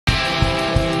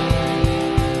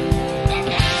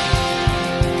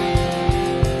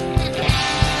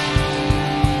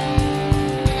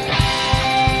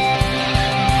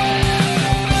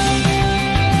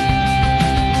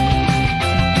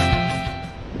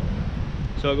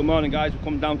So good morning guys, we've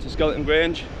come down to Skeleton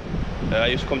Grange. I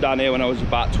used to come down here when I was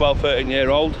about 12-13 year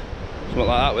old, something like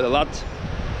that, with the lads. So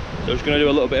we're just going to do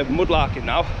a little bit of mudlarking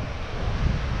now.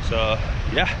 So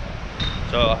yeah,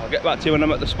 so I'll get back to you when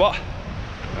I'm at the spot.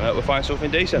 We'll find something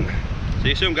decent. See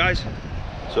you soon guys.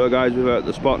 So guys, we're at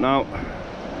the spot now.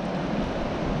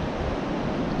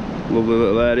 Lovely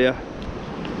little area.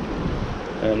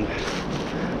 And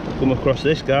I've come across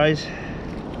this, guys.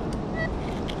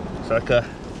 It's like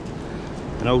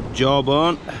an old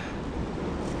jawbone.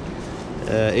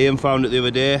 Ian found it the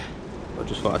other day. I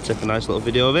just thought I'd take a nice little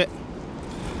video of it.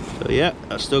 So yeah,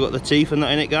 I've still got the teeth and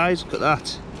that in it, guys. Look at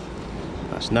that.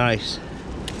 That's nice.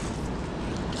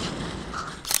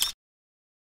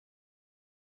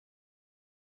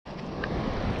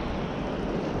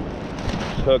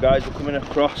 So guys, we're coming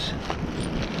across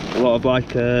a lot of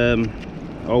like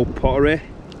old pottery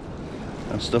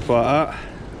and stuff like that,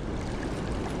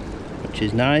 which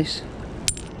is nice.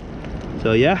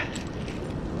 So yeah,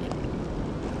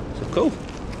 so cool.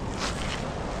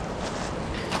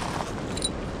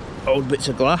 Old bits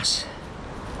of glass.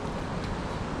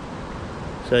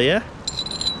 So yeah,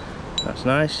 that's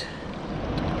nice.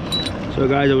 So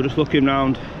guys, I was just looking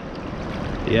round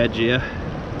the edge here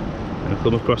and I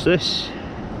come across this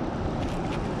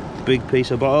big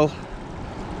piece of bottle.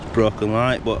 It's broken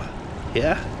light, but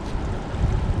yeah,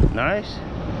 nice.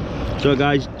 So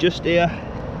guys, just here,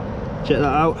 check that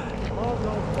out.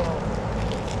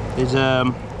 There's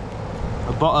a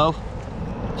bottle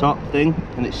top thing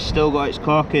and it's still got its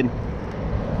cork in.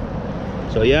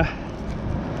 So yeah,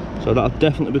 so that'll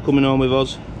definitely be coming home with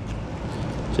us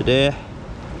today.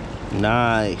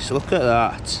 Nice, look at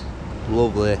that,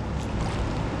 lovely.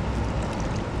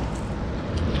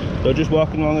 So just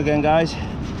walking along again guys,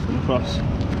 come across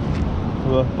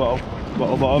the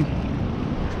bottle bottom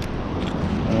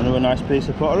and another nice piece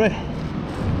of pottery.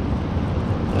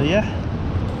 So yeah,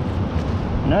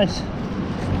 nice.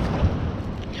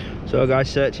 So guys,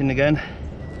 searching again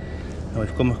and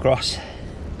we've come across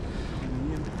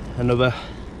another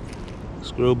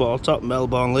screw bottle top,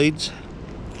 Melbourne Leeds.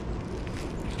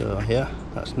 So yeah,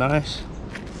 that's nice.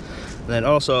 And then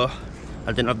also,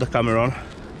 I didn't have the camera on,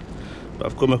 but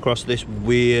I've come across this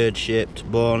weird shaped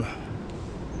bone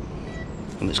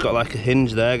and it's got like a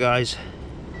hinge there guys.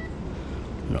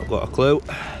 Not got a clue.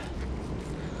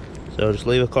 So just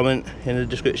leave a comment in the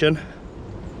description,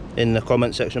 in the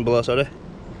comment section below, sorry.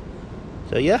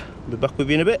 So yeah, I'll be back with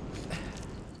you in a bit.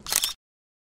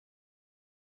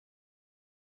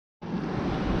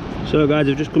 So guys,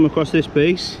 I've just come across this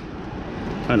piece,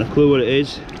 and a clue what it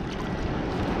is.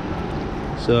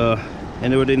 So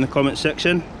anybody in the comment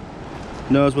section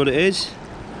knows what it is.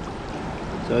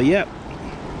 So yeah,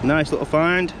 nice little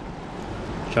find.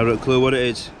 Try to clue what it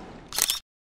is.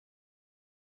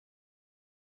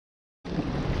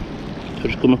 So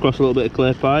just come across a little bit of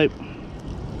clay pipe.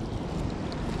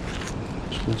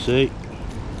 As you can see.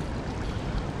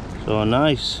 So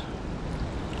nice.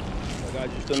 So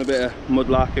guys, just done a bit of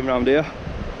mudlarking around here.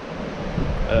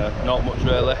 Not much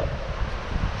really,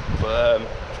 but a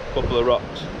couple of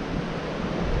rocks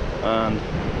and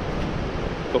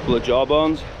a couple of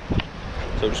jawbones.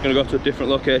 So we're just going to go to a different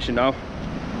location now,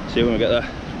 see when we get there.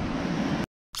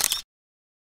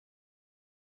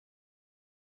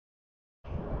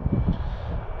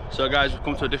 So guys, we've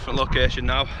come to a different location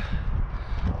now.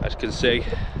 As you can see,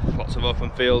 lots of open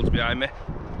fields behind me.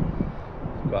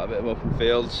 Quite a bit of open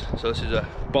fields. So this is a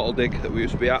bottle dig that we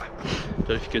used to be at. Don't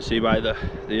know if you can see by the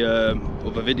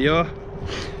other video.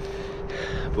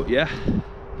 But yeah,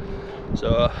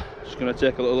 so just going to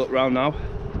take a little look around now.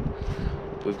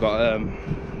 We've got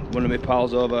one of my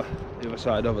pals over the other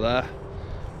side over there.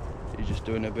 He's just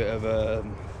doing a bit of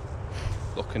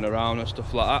looking around and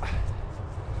stuff like that.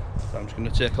 So I'm just going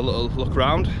to take a little look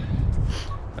around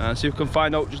and see if we can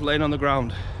find out just laying on the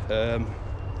ground.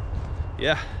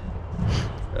 Yeah,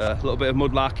 a little bit of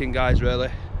mudlarking guys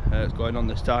really, it's going on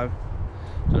this time.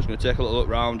 So I'm just going to take a little look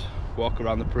around, walk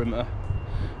around the perimeter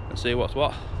and see what's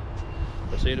what.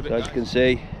 I'll see you in a bit. So as you can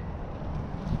see,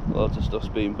 loads of stuff's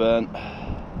been burnt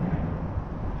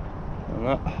and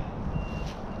that.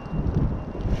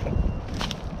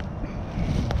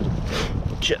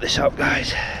 Check this out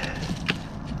guys.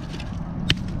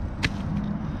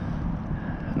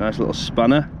 Nice little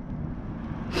spanner.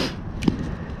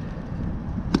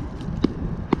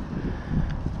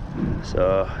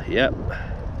 So yep,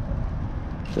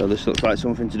 so this looks like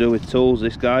something to do with tools,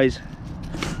 this guys,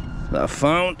 that I've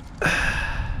found.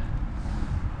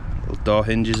 Little door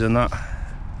hinges and that,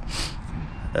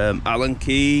 Allen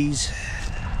keys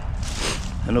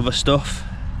and other stuff.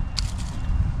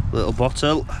 Little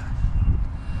bottle,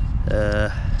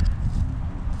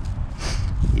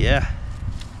 yeah,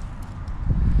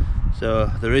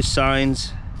 so there is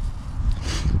signs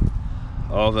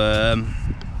of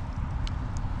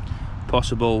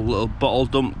possible little bottle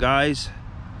dump, guys.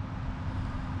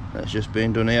 That's just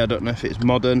been done here. I don't know if it's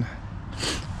modern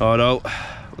or no.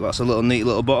 That's a little neat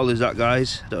little bottle, is that,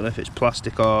 guys? I don't know if it's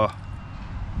plastic or,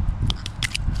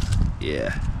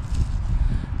 yeah,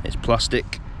 it's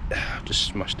plastic. Just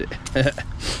smashed it.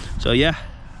 So yeah,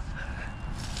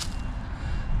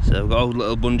 so we've got old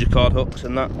little bungee cord hooks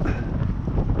and that.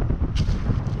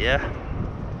 Yeah,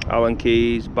 Allen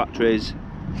keys, batteries.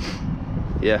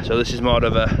 Yeah, so this is more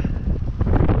of a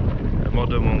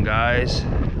modern one, guys.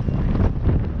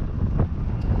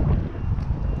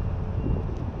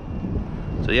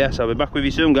 So yes, I'll be back with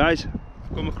you soon, guys.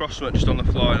 I've come across something just on the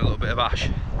floor in a little bit of ash,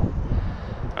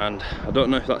 and I don't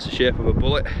know if that's the shape of a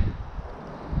bullet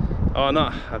or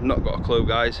not. I've not got a clue,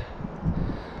 guys.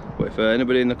 But if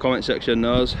anybody in the comment section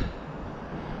knows,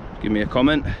 give me a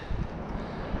comment.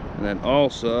 And then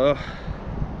also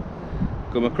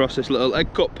come across this little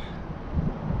egg cup,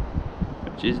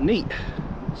 which is neat.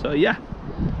 So yeah,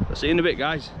 I'll see you in a bit,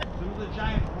 guys.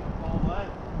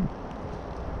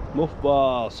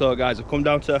 Muffball. So guys, I've come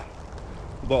down to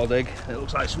the bottle dig. It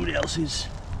looks like somebody else has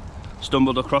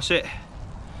stumbled across it,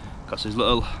 because there's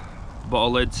little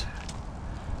bottle lids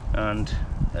and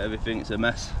everything's a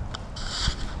mess.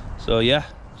 So yeah,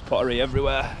 there's pottery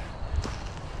everywhere.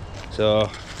 So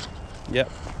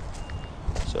yep,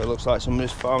 so it looks like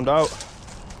somebody's found out,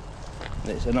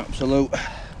 and it's an absolute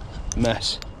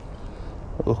mess.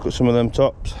 Look at some of them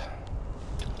tops.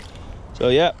 So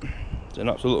yeah, it's an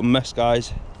absolute mess,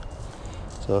 guys.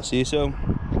 So I'll see you soon.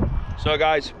 So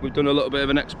guys, we've done a little bit of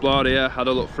an explore here, had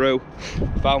a look through,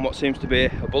 found what seems to be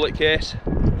a bullet case. So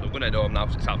I'm going to head home now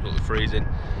because it's absolutely freezing.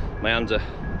 My hands are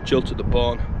chilled to the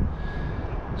bone.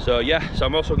 So yeah, so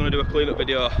I'm also going to do a cleanup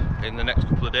video in the next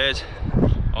couple of days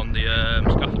on the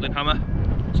scaffolding hammer.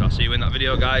 So I'll see you in that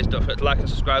video, guys. Don't forget to like and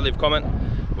subscribe, leave a comment.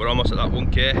 We're almost at that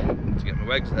 1k to get my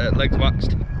legs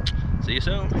waxed. See you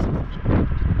soon.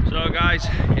 So guys,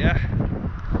 yeah,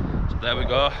 so there we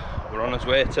go. We're on our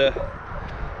way to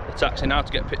the taxi now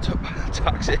to get picked up by the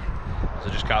taxi. So I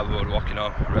just can't be bothered walking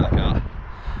home, I really can't.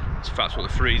 It's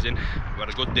absolutely freezing. We've had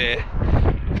a good day.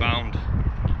 We found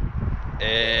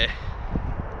a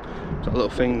little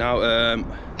thing now,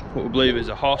 what we believe is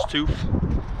a horse tooth,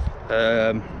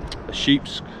 a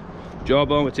sheep's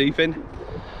jawbone with teeth in.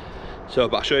 So,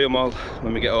 but I'll show you them all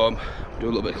when we get home, do a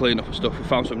little bit of clean up and stuff. We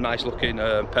found some nice looking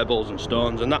pebbles and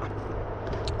stones and that.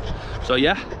 So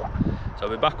yeah, so I'll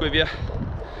be back with you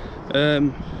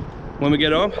when we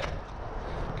get home.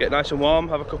 Get nice and warm,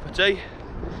 have a cup of tea,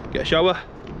 get a shower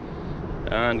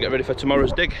and get ready for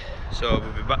tomorrow's dig. So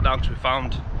we'll be back down because we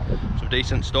found some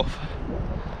decent stuff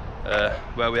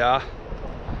where we are.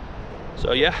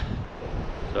 So yeah,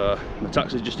 so my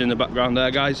taxi's just in the background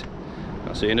there, guys.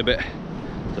 I'll see you in a bit.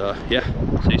 So yeah,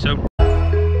 see you soon.